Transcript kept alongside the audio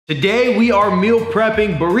Today we are meal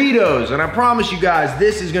prepping burritos, and I promise you guys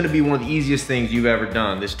this is gonna be one of the easiest things you've ever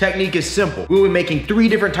done. This technique is simple. We'll be making 3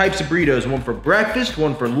 different types of burritos, one for breakfast,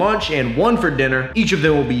 one for lunch, and one for dinner. Each of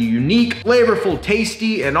them will be unique, flavorful,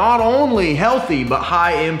 tasty, and not only healthy, but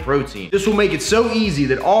high in protein. This will make it so easy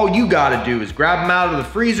that all you gotta do is grab them out of the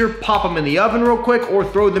freezer, pop them in the oven real quick, or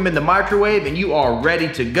throw them in the microwave, and you are ready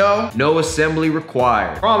to go. No assembly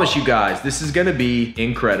required. Promise you guys, this is gonna be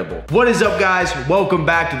incredible. What is up, guys? Welcome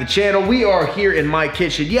back to the channel. We are here in my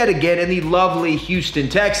kitchen yet again in the lovely Houston,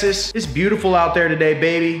 Texas. It's beautiful out there today,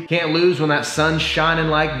 baby. Can't lose when that sun's shining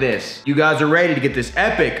like this. You guys are ready to get this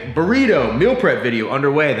epic burrito meal prep video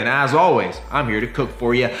underway. Then as always, I'm here to cook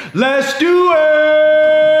for you. Let's do it!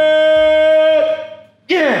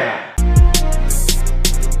 Yeah!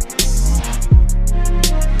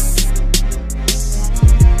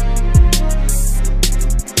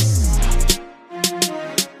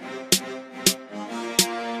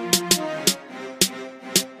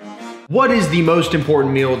 What is the most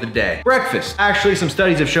important meal of the day? Breakfast. Actually, some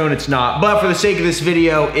studies have shown it's not, but for the sake of this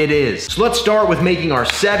video, it is. So let's start with making our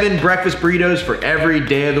 7 breakfast burritos for every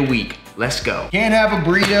day of the week. Let's go. Can't have a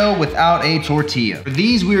burrito without a tortilla. For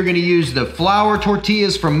these, we are gonna use the flour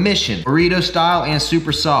tortillas from Mission, burrito style and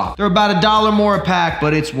super soft. They're about $1 more a pack,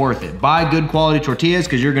 but it's worth it. Buy good quality tortillas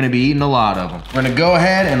because you're gonna be eating a lot of them. We're gonna go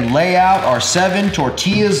ahead and lay out our 7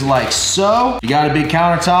 tortillas like so. If you got a big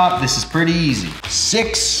countertop, this is pretty easy.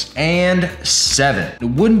 6 and 7. It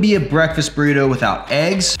wouldn't be a breakfast burrito without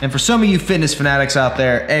eggs. And for some of you fitness fanatics out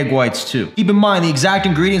there, egg whites too. Keep in mind the exact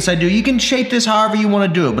ingredients I do. You can shape this however you wanna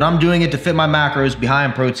do it, but I'm doing it to fit my macros, be high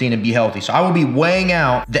in protein, and be healthy. So I will be weighing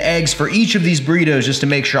out the eggs for each of these burritos just to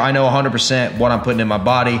make sure I know 100% what I'm putting in my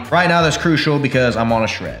body. Right now that's crucial because I'm on a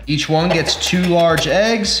shred. Each one gets 2 large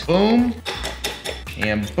eggs, boom,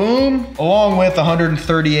 and boom, along with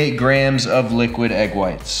 138 grams of liquid egg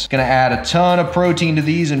whites. Gonna add a ton of protein to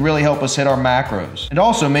these and really help us hit our macros and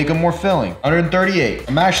also make them more filling. 138.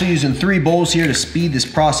 I'm actually using 3 bowls here to speed this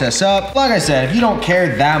process up. Like I said, if you don't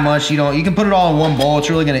care that much, you can put it all in one bowl. It's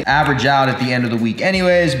really gonna average out at the end of the week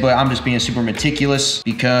anyways, but I'm just being super meticulous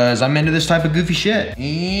because I'm into this type of goofy shit.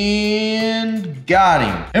 And got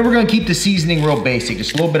him. And we're gonna keep the seasoning real basic.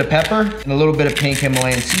 Just a little bit of pepper and a little bit of pink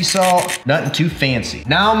Himalayan sea salt. Nothing too fancy.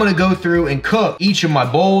 Now I'm gonna go through and cook each of my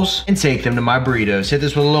bowls and take them to my burritos. Hit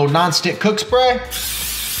this with a little non-stick cook spray.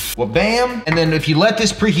 Well, bam. And then if you let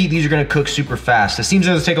this preheat, these are gonna cook super fast. It seems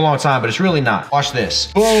like it'll take a long time, but it's really not. Watch this.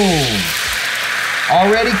 Boom.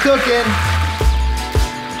 Already cooking.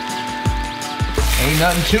 Ain't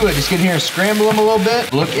nothing to it. Just get in here and scramble them a little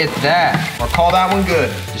bit. Look at that. Or call that one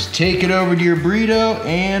good. Just take it over to your burrito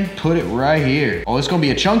and put it right here. Oh, it's gonna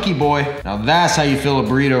be a chunky boy. Now that's how you fill a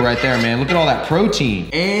burrito right there, man. Look at all that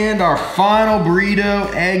protein. And our final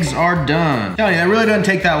burrito eggs are done. I'm telling you, that really doesn't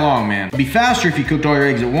take that long, man. It'd be faster if you cooked all your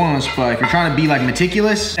eggs at once, but if you're trying to be like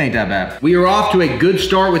meticulous, it ain't that bad. We are off to a good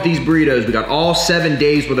start with these burritos. We got all 7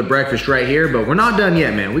 days worth of breakfast right here, but we're not done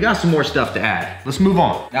yet, man. We got some more stuff to add. Let's move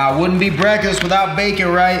on. Now, it wouldn't be breakfast without bacon,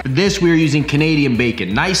 right? For this, we are using Canadian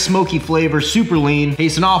bacon. Nice smoky flavor, super lean,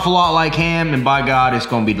 tastes an awful lot like ham, and by God, it's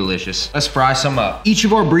gonna be delicious. Let's fry some up. Each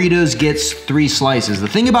of our burritos gets 3 slices. The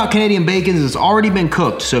thing about Canadian bacon is it's already been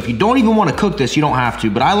cooked, so if you don't even wanna cook this, you don't have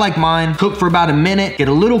to, but I like mine cooked for about a minute, get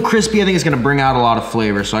a little crispy. I think it's gonna bring out a lot of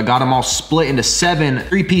flavor, so I got them all split into 7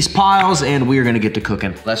 3-piece piles, and we are gonna get to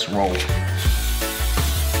cooking. Let's roll.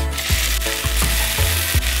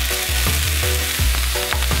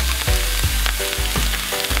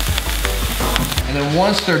 And then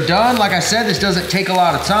once they're done, like I said, this doesn't take a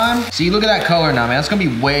lot of time. See, look at that color now, man. It's gonna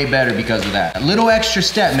be way better because of that. A little extra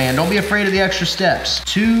step, man. Don't be afraid of the extra steps.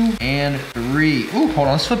 2 and 3. Ooh, hold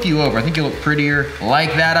on, let's flip you over. I think you look prettier.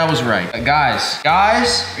 Like that, I was right. Guys,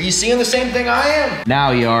 are you seeing the same thing I am?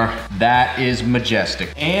 Now you are. That is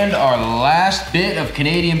majestic. And our last bit of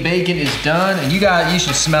Canadian bacon is done. And you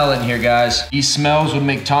should smell it in here, guys. These smells would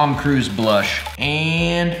make Tom Cruise blush.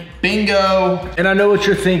 And bingo. And I know what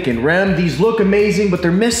you're thinking, Rem, these look amazing, but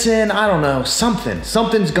they're missing, I don't know, something.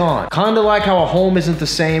 Something's gone. Kinda like how a home isn't the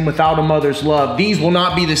same without a mother's love. These will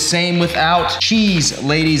not be the same without cheese,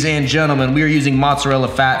 ladies and gentlemen. We are using mozzarella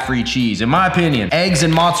fat-free cheese. In my opinion, eggs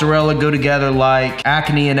and mozzarella go together like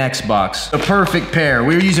acne and Xbox. The perfect pair.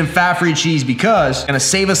 We're using fat-free cheese because it's gonna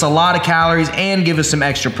save us a lot of calories and give us some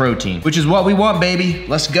extra protein, which is what we want, baby.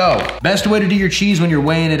 Let's go. Best way to do your cheese when you're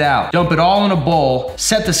weighing it out. Dump it all in a bowl,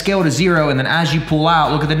 set the scale to 0, and then as you pull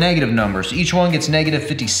out, look at the negative numbers. Each one gets negative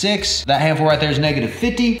 56. That handful right there is negative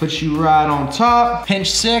 50. Puts you right on top.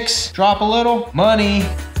 Pinch 6, drop a little. Money.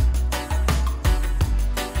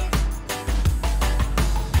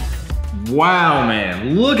 Wow,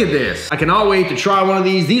 man, look at this. I cannot wait to try one of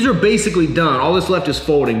these. These are basically done. All that's left is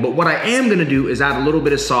folding, but what I am gonna do is add a little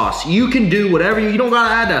bit of sauce. You can do whatever, you don't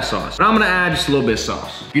gotta add that sauce, but I'm gonna add just a little bit of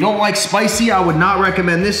sauce. If you don't like spicy, I would not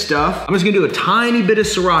recommend this stuff. I'm just gonna do a tiny bit of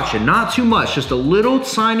sriracha, not too much, just a little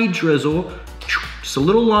tiny drizzle. Just a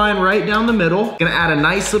little line right down the middle. Gonna add a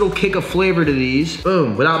nice little kick of flavor to these.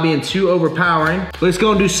 Boom, without being too overpowering. Let's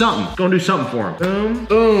go and do something. Let's go and do something for them. Boom,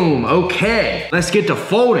 boom, okay. Let's get to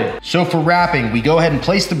folding. So for wrapping, we go ahead and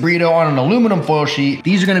place the burrito on an aluminum foil sheet.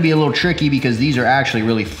 These are gonna be a little tricky because these are actually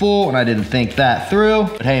really full and I didn't think that through.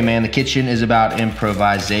 But hey man, the kitchen is about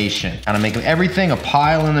improvisation. Kind of making everything a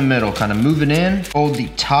pile in the middle. Kind of move it in, fold the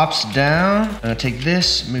tops down. I'm gonna take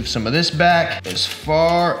this, move some of this back as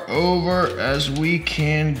far over as we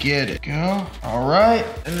can get it. Go. All right.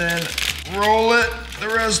 And then roll it the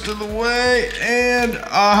rest of the way, and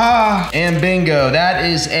aha. And bingo, that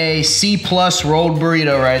is a C+ rolled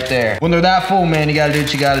burrito right there. When they're that full, man, you gotta do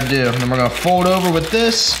what you gotta do. And then we're gonna fold over with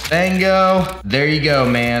this. Bingo. There you go,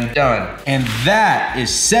 man. Done. And that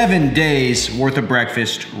is 7 days worth of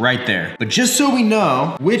breakfast right there. But just so we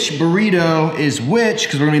know which burrito is which,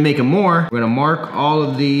 because we're gonna be making more, we're gonna mark all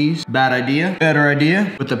of these. Bad idea, better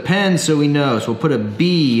idea. With the pen so we know. So we'll put a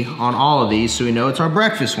B on all of these so we know it's our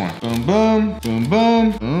breakfast one. Boom, boom, boom, boom.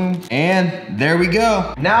 Boom. And there we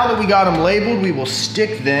go. Now that we got them labeled, we will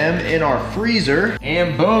stick them in our freezer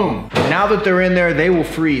and boom. Now that they're in there, they will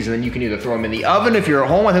freeze and then you can either throw them in the oven. If you're at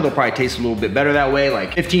home, I think they'll probably taste a little bit better that way,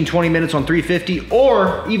 like 15, 20 minutes on 350,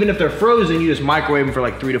 or even if they're frozen, you just microwave them for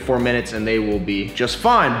like 3 to 4 minutes and they will be just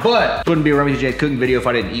fine. But it wouldn't be a Remington J's cooking video if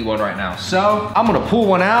I didn't eat one right now. So I'm gonna pull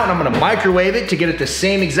one out and I'm gonna microwave it to get it the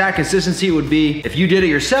same exact consistency it would be if you did it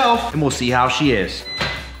yourself, and we'll see how she is.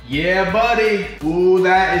 Yeah, buddy. Ooh,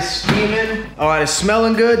 that is steaming. Oh, that is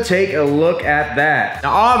smelling good. Take a look at that.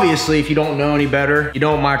 Now, obviously, if you don't know any better, you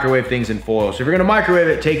don't microwave things in foil. So if you're gonna microwave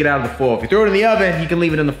it, take it out of the foil. If you throw it in the oven, you can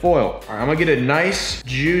leave it in the foil. All right, I'm gonna get a nice,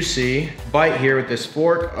 juicy bite here with this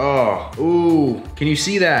fork. Oh, ooh, can you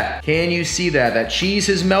see that? Can you see that? That cheese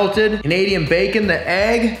has melted. Canadian bacon, the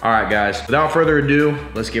egg. All right, guys, without further ado,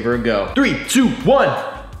 let's give her a go. 3, 2, 1.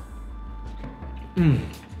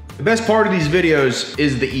 The best part of these videos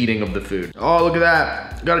is the eating of the food. Oh, look at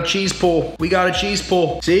that. Got a cheese pull. We got a cheese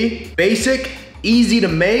pull. See? Basic, easy to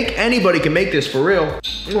make. Anybody can make this for real.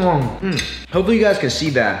 Hopefully you guys can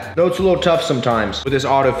see that. Though it's a little tough sometimes with this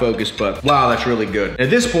autofocus, but wow, that's really good.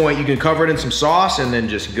 At this point, you can cover it in some sauce and then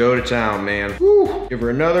just go to town, man. Woo. Give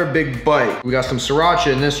her another big bite. We got some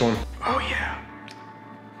sriracha in this one. Oh yeah.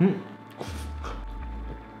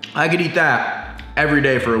 I could eat that every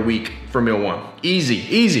day for a week for meal one. Easy,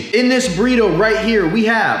 easy. In this burrito right here, we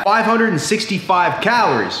have 565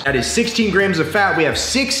 calories. That is 16 grams of fat. We have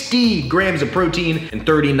 60 grams of protein and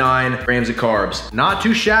 39 grams of carbs. Not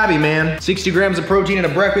too shabby, man. 60 grams of protein in a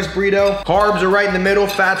breakfast burrito. Carbs are right in the middle.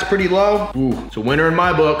 Fat's pretty low. Ooh, it's a winner in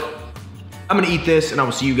my book. I'm gonna eat this and I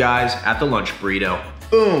will see you guys at the lunch burrito.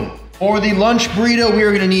 Boom. For the lunch burrito, we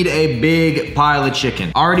are gonna need a big pile of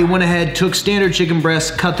chicken. Already went ahead, took standard chicken breasts,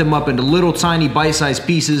 cut them up into little tiny bite-sized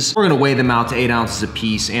pieces. We're gonna weigh them out to 8 ounces a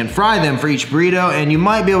piece and fry them for each burrito. And you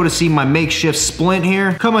might be able to see my makeshift splint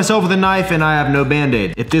here. Cut myself with a knife and I have no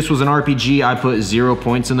Band-Aid. If this was an RPG, I put 0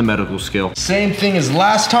 points in the medical skill. Same thing as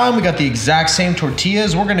last time. We got the exact same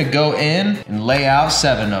tortillas. We're gonna go in and lay out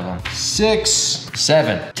 7 of them. 6,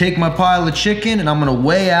 7. Take my pile of chicken and I'm gonna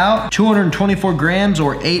weigh out 224 grams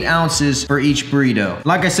or 8 ounces for each burrito.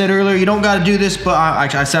 Like I said earlier, you don't gotta do this, but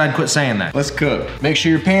I said I'd quit saying that. Let's cook. Make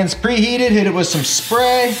sure your pan's preheated, hit it with some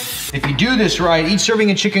spray. If you do this right, each serving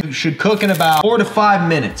of chicken should cook in about 4 to 5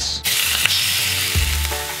 minutes.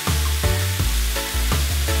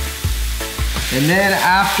 And then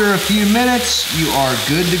after a few minutes, you are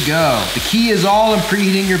good to go. The key is all in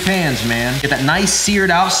preheating your pans, man. Get that nice seared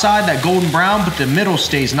outside, that golden brown, but the middle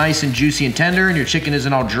stays nice and juicy and tender and your chicken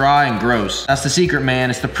isn't all dry and gross. That's the secret, man.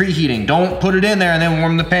 It's the preheating. Don't put it in there and then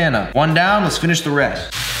warm the pan up. One down, let's finish the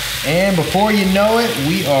rest. And before you know it,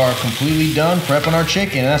 we are completely done prepping our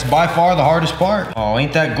chicken. And that's by far the hardest part. Oh,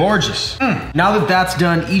 ain't that gorgeous? Now that that's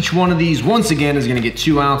done, each one of these, once again, is gonna get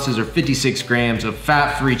 2 ounces or 56 grams of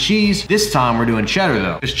fat-free cheese. This time we're doing cheddar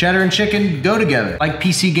though. Because cheddar and chicken go together, like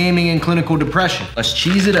PC gaming and clinical depression. Let's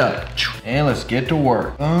cheese it up. And let's get to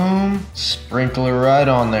work. Boom, sprinkle it right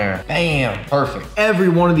on there. Bam, perfect. Every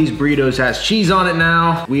one of these burritos has cheese on it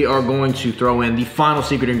now. We are going to throw in the final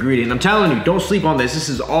secret ingredient. I'm telling you, don't sleep on this. This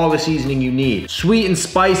is all the seasoning you need. Sweet and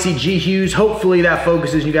spicy G hues. Hopefully that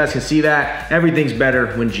focuses, you guys can see that. Everything's better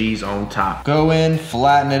when G's on top. Go in,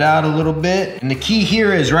 flatten it out a little bit. And the key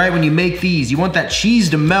here is, right, when you make these, you want that cheese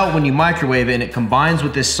to melt when you microwave it, and it combines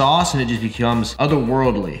with this sauce and it just becomes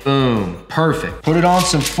otherworldly. Boom, perfect. Put it on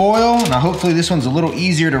some foil. Now hopefully this one's a little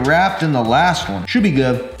easier to wrap than the last one. Should be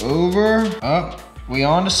good. Over, up. We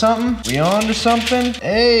on to something? We on to something?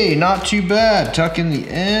 Hey, not too bad. Tuck in the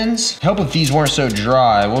ends. Help if these weren't so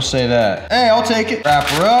dry, we'll say that. Hey, I'll take it. Wrap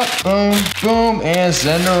her up, boom, boom, and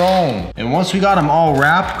send her home. And once we got them all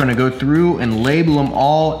wrapped, we're gonna go through and label them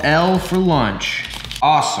all L for lunch.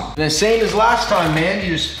 Awesome. And the same as last time, man.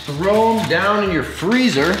 You just throw them down in your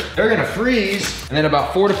freezer. They're gonna freeze, and then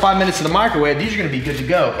about 4 to 5 minutes in the microwave, these are gonna be good to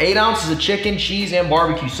go. 8 ounces of chicken, cheese, and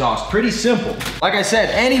barbecue sauce. Pretty simple. Like I said,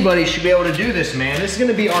 anybody should be able to do this, man. This is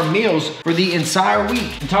gonna be our meals for the entire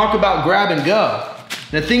week. And talk about grab and go.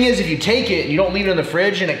 The thing is, if you take it and you don't leave it in the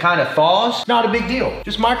fridge and it kind of thaws, not a big deal.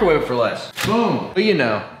 Just microwave it for less. Boom. But you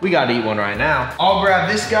know, we gotta eat one right now. I'll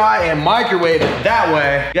grab this guy and microwave it. That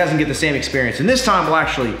way, you guys can get the same experience. And this time, we'll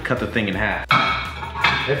actually cut the thing in half.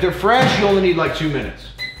 If they're fresh, you only need like 2 minutes.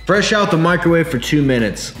 Fresh out the microwave for 2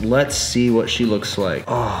 minutes. Let's see what she looks like.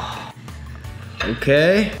 Oh,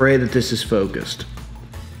 okay. Pray that this is focused.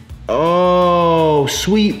 Oh,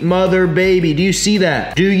 sweet mother baby. Do you see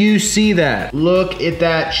that? Do you see that? Look at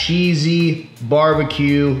that cheesy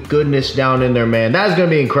barbecue goodness down in there, man. That is gonna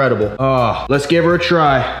be incredible. Oh, let's give her a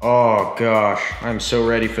try. Oh gosh, I'm so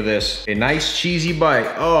ready for this. A nice cheesy bite.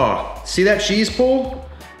 Oh, see that cheese pull?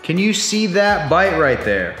 Can you see that bite right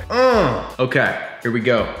there? Okay, here we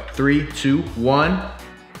go. 3, 2, 1.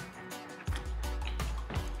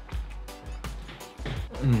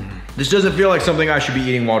 This doesn't feel like something I should be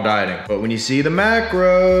eating while dieting, but when you see the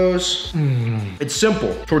macros, it's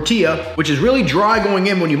simple. Tortilla, which is really dry going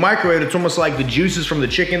in. When you microwave it, it's almost like the juices from the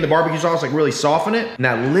chicken, the barbecue sauce, like really soften it. And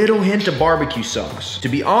that little hint of barbecue sauce. To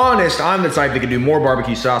be honest, I'm the type that can do more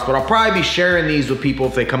barbecue sauce, but I'll probably be sharing these with people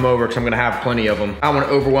if they come over, because I'm gonna have plenty of them. I don't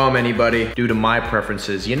wanna overwhelm anybody due to my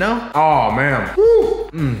preferences, you know? Oh man, woo.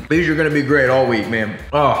 These are gonna be great all week, man.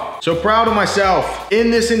 Oh, so proud of myself.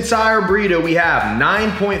 In this entire burrito, we have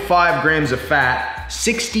 9.5 grams of fat,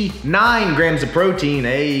 69 grams of protein,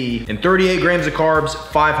 and 38 grams of carbs,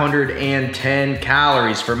 510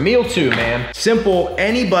 calories for meal 2, man. Simple,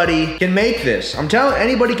 anybody can make this. I'm telling you,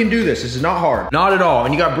 anybody can do this. This is not hard, not at all.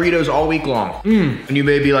 And you got burritos all week long. And you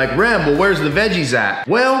may be like, Rem, well, where's the veggies at?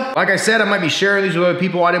 Well, like I said, I might be sharing these with other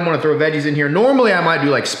people. I didn't want to throw veggies in here. Normally, I might do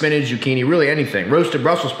like spinach, zucchini, really anything, roasted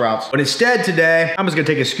Brussels sprouts. But instead today, I'm just gonna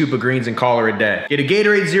take a scoop of greens and call her a day. Get a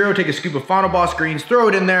Gatorade Zero, take a scoop of Final Boss greens, throw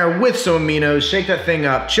it in there with some aminos, shake that thing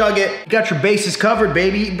up, chug it. You got your bases covered,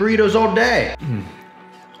 baby. Eat burritos all day.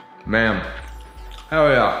 Man, hell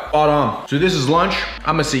yeah, spot on. So this is lunch.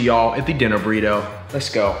 I'm gonna see y'all at the dinner burrito. Let's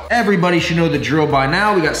go. Everybody should know the drill by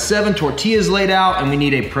now. We got 7 tortillas laid out and we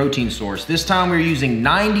need a protein source. This time we're using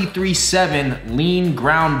 93.7 lean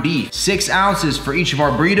ground beef. 6 ounces for each of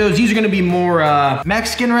our burritos. These are gonna be more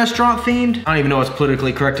Mexican restaurant themed. I don't even know what's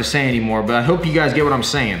politically correct to say anymore, but I hope you guys get what I'm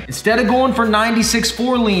saying. Instead of going for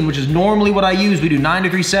 96.4 lean, which is normally what I use, we do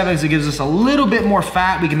 93.7 because it gives us a little bit more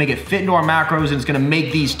fat. We can make it fit into our macros and it's gonna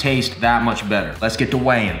make these taste that much better. Let's get to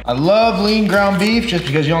weighing. I love lean ground beef just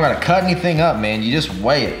because you don't gotta cut anything up, man. You just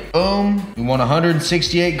weigh it. Boom. You want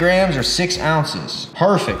 168 grams or 6 ounces.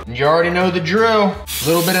 Perfect. And you already know the drill. A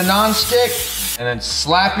little bit of non-stick and then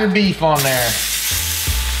slap your beef on there.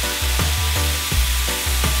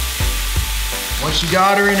 Once you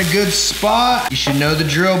got her in a good spot, you should know the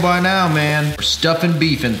drill by now, man. We're stuffing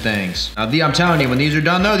beef in things. Now, I'm telling you, when these are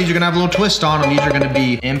done though, these are gonna have a little twist on them. These are gonna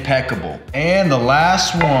be impeccable. And the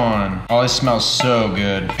last one. Oh, this smells so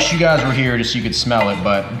good. Wish you guys were here just so you could smell it,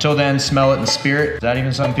 but until then, smell it in spirit. Is that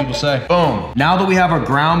even something people say? Boom. Now that we have our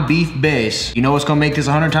ground beef base, you know what's gonna make this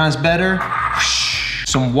 100 times better?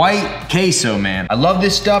 Some white queso, man. I love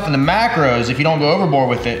this stuff, and the macros, if you don't go overboard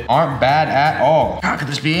with it, aren't bad at all. How could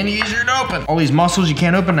this be any easier to open? All these muscles, you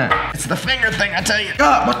can't open that. It's the finger thing, I tell you.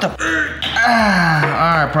 God, what the? All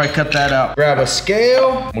right, probably cut that out. Grab a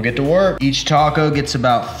scale, we'll get to work. Each taco gets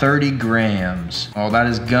about 30 grams. Oh, that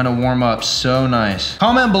is gonna warm up so nice.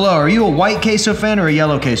 Comment below, are you a white queso fan or a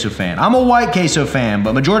yellow queso fan? I'm a white queso fan,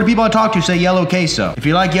 but majority of people I talk to say yellow queso. If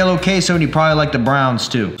you like yellow queso, and you probably like the browns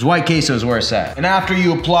too. Because white queso is where it's at. And after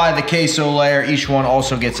you apply the queso layer, each one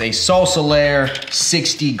also gets a salsa layer,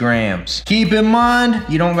 60 grams. Keep in mind,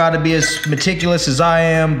 you don't gotta be as meticulous as I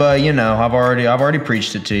am, but you know, I've already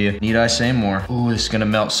preached it to you. Need I say more? Ooh, this is gonna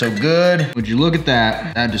melt so good. Would you look at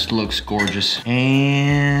that? That just looks gorgeous.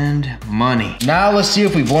 And money. Now let's see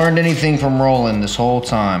if we've learned anything from rolling this whole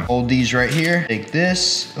time. Hold these right here. Take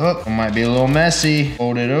this. Oh, it might be a little messy.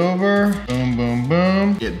 Fold it over. Boom, boom,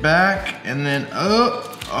 boom. Get back, and then up.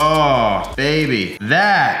 Oh, baby.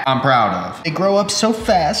 That I'm proud of. They grow up so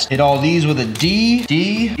fast. Hit all these with a D,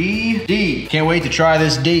 D, D, D. Can't wait to try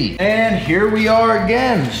this D. And here we are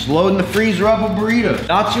again, just loading the freezer up with burritos.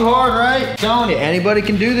 Not too hard, right? I'm telling you, anybody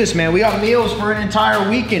can do this, man. We got meals for an entire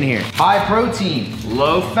week in here. High protein,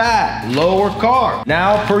 low fat, lower carb.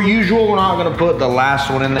 Now, per usual, we're not gonna put the last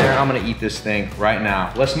one in there. I'm gonna eat this thing right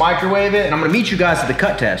now. Let's microwave it, and I'm gonna meet you guys at the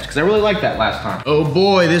cut test, because I really liked that last time. Oh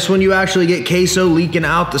boy, this one you actually get queso leaking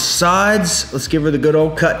out the sides. Let's give her the good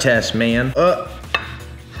old cut test, man. Oh,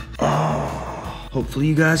 hopefully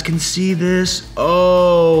you guys can see this.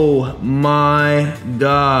 Oh my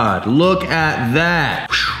God, look at that.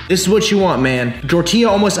 This is what you want, man.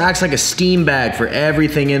 Tortilla almost acts like a steam bag for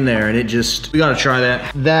everything in there, and we gotta try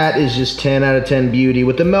that. That is just 10 out of 10 beauty.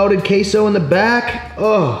 With the melted queso in the back,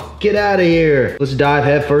 oh, get out of here. Let's dive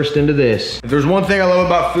head first into this. If there's one thing I love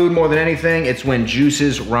about food more than anything, it's when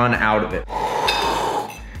juices run out of it.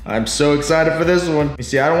 I'm so excited for this one. You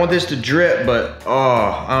see, I don't want this to drip, but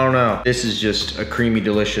oh, I don't know. This is just a creamy,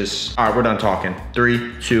 delicious. All right, we're done talking.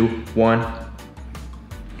 3, 2, 1.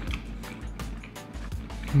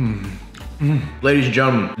 Ladies and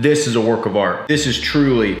gentlemen, this is a work of art. This is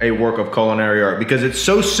truly a work of culinary art because it's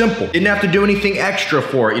so simple. Didn't have to do anything extra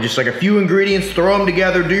for it. You just like a few ingredients, throw them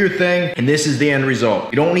together, do your thing, and this is the end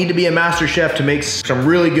result. You don't need to be a master chef to make some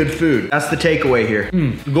really good food. That's the takeaway here.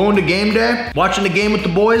 Going to game day, watching the game with the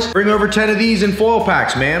boys, bring over 10 of these in foil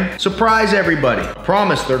packs, man. Surprise everybody. I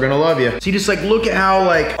promise they're gonna love you. See, just like look at how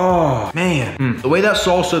like, oh man. The way that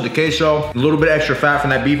salsa, the queso, a little bit extra fat from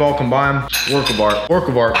that beef all combined, work of art, work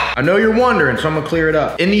of art. I know you're wondering, so I'm gonna clear it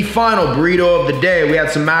up. In the final burrito of the day, we had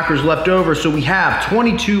some macros left over, so we have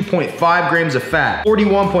 22.5 grams of fat,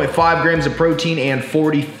 41.5 grams of protein, and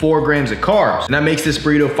 44 grams of carbs. And that makes this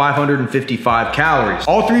burrito 555 calories.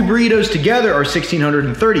 All three burritos together are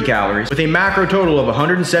 1,630 calories, with a macro total of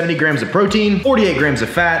 170 grams of protein, 48 grams of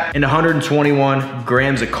fat, and 121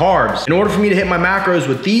 grams of carbs. In order for me to hit my macros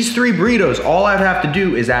with these three burritos, all I'd have to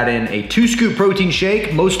do is add in a 2-scoop protein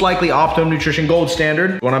shake, most likely Optimum Nutrition Gold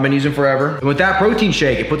Standard, the one I've been using forever. And with that protein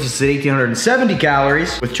shake, it puts us at 1,870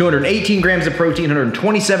 calories with 218 grams of protein,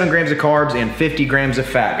 127 grams of carbs, and 50 grams of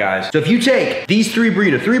fat, guys. So if you take these three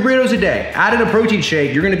burritos a day, add in a protein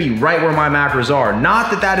shake, you're gonna be right where my macros are.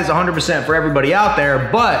 Not that that is 100% for everybody out there,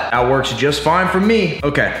 but that works just fine for me.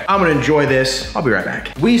 Okay, I'm gonna enjoy this. I'll be right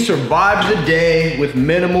back. We survived the day with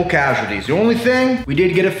minimal casualties. The only thing, we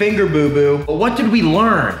did get a finger boo-boo, but what did we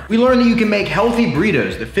learn? We learned that you can make healthy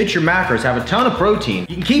burritos that fit your macros, have a ton of protein.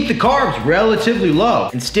 You can keep the carbs relatively low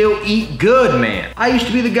and still eat good, man. I used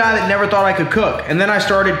to be the guy that never thought I could cook, and then I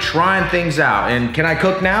started trying things out. And can I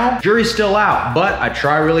cook now? Jury's still out, but I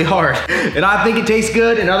try really hard. And I think it tastes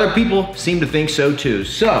good, and other people seem to think so too.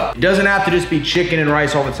 So it doesn't have to just be chicken and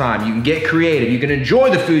rice all the time. You can get creative. You can enjoy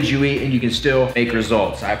the foods you eat, and you can still make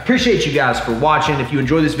results. I appreciate you guys for watching. If you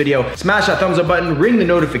enjoyed this video, smash that thumbs up button, ring the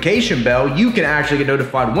notification bell. You can actually get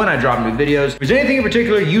notified when I drop new videos. If there's anything in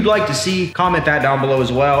particular you'd like to see, comment that down below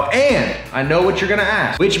as well. And I know what you're gonna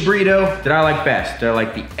ask. Which burrito did I like best? Did I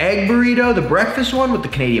like the egg burrito, the breakfast one with the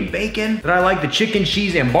Canadian bacon? Did I like the chicken,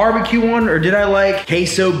 cheese, and barbecue one? Or did I like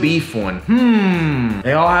queso beef one?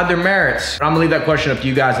 They all had their merits. But I'm gonna leave that question up to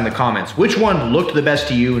you guys in the comments. Which one looked the best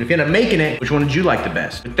to you? And if you end up making it, which one did you like the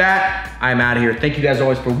best? With that, I'm out of here. Thank you guys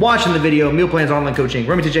always for watching the video. Meal Plans Online Coaching,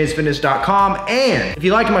 RemingtonJamesFitness.com. And if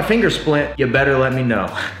you like my finger splint, you better let me know.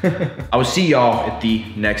 I will see y'all at the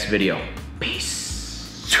next video.